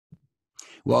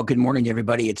Well, good morning,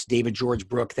 everybody. It's David George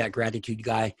Brooke, that gratitude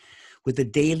guy, with the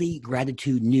daily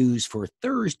gratitude news for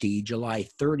Thursday, July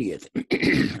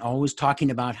 30th. Always talking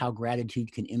about how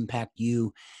gratitude can impact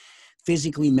you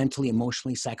physically, mentally,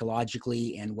 emotionally,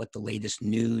 psychologically, and what the latest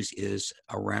news is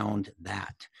around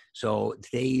that. So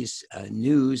today's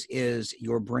news is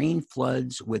your brain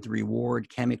floods with reward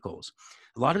chemicals.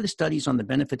 A lot of the studies on the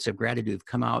benefits of gratitude have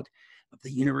come out of the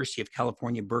University of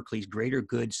California, Berkeley's Greater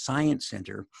Good Science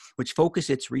Center, which focus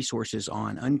its resources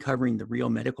on uncovering the real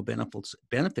medical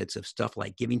benefits of stuff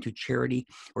like giving to charity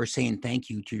or saying thank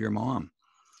you to your mom.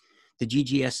 The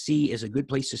GGSC is a good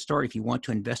place to start if you want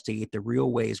to investigate the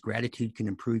real ways gratitude can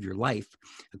improve your life.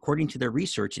 According to their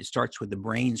research, it starts with the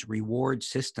brain's reward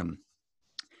system.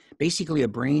 Basically, a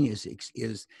brain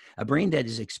is a brain that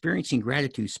is experiencing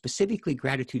gratitude, specifically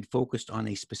gratitude focused on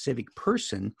a specific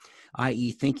person,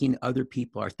 i.e. thanking other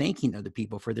people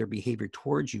for their behavior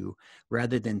towards you,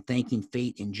 rather than thanking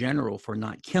fate in general for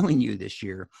not killing you this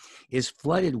year, is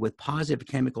flooded with positive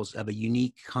chemicals of a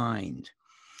unique kind.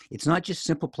 It's not just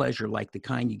simple pleasure like the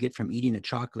kind you get from eating a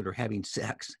chocolate or having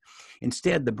sex.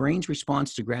 Instead, the brain's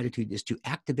response to gratitude is to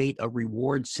activate a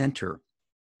reward center,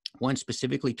 one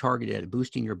specifically targeted at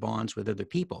boosting your bonds with other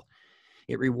people.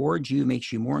 It rewards you,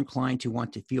 makes you more inclined to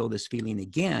want to feel this feeling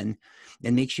again,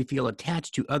 and makes you feel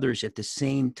attached to others at the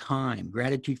same time.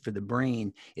 Gratitude for the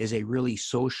brain is a really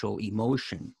social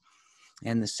emotion.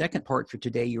 And the second part for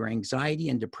today, your anxiety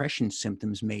and depression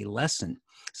symptoms may lessen.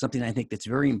 Something I think that's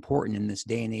very important in this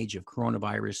day and age of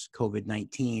coronavirus,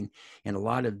 COVID-19, and a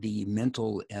lot of the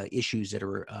mental issues that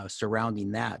are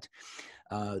surrounding that.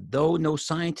 Though no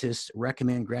scientists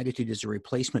recommend gratitude as a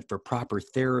replacement for proper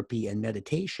therapy and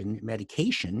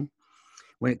medication,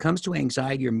 when it comes to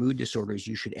anxiety or mood disorders,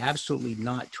 you should absolutely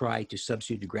not try to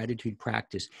substitute the gratitude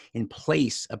practice in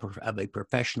place of a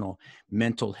professional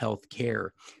mental health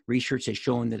care. Research has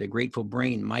shown that a grateful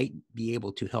brain might be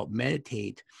able to help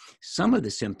mediate some of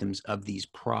the symptoms of these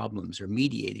problems, or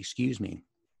mediate, excuse me.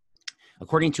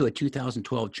 According to a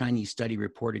 2012 Chinese study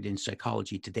reported in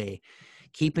Psychology Today,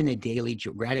 keeping a daily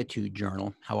gratitude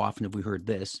journal, how often have we heard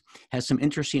this, has some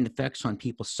interesting effects on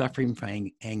people suffering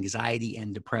from anxiety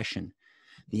and depression.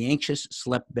 The anxious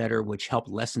slept better, which helped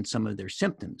lessen some of their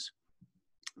symptoms.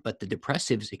 But the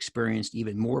depressives experienced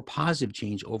even more positive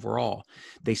change overall.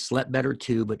 They slept better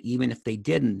too, but even if they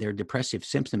didn't, their depressive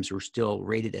symptoms were still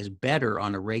rated as better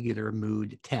on a regular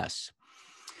mood test.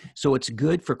 So it's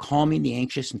good for calming the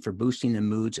anxious and for boosting the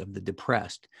moods of the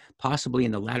depressed, possibly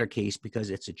in the latter case because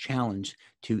it's a challenge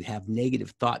to have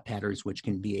negative thought patterns, which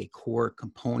can be a core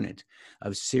component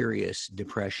of serious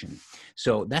depression.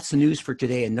 So that's the news for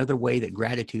today. Another way that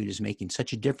gratitude is making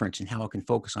such a difference in how it can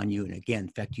focus on you and, again,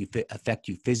 affect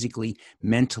you physically,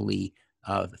 mentally,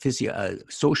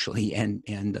 socially,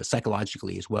 and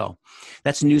psychologically as well.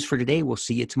 That's the news for today. We'll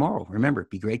see you tomorrow. Remember,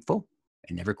 be grateful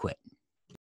and never quit.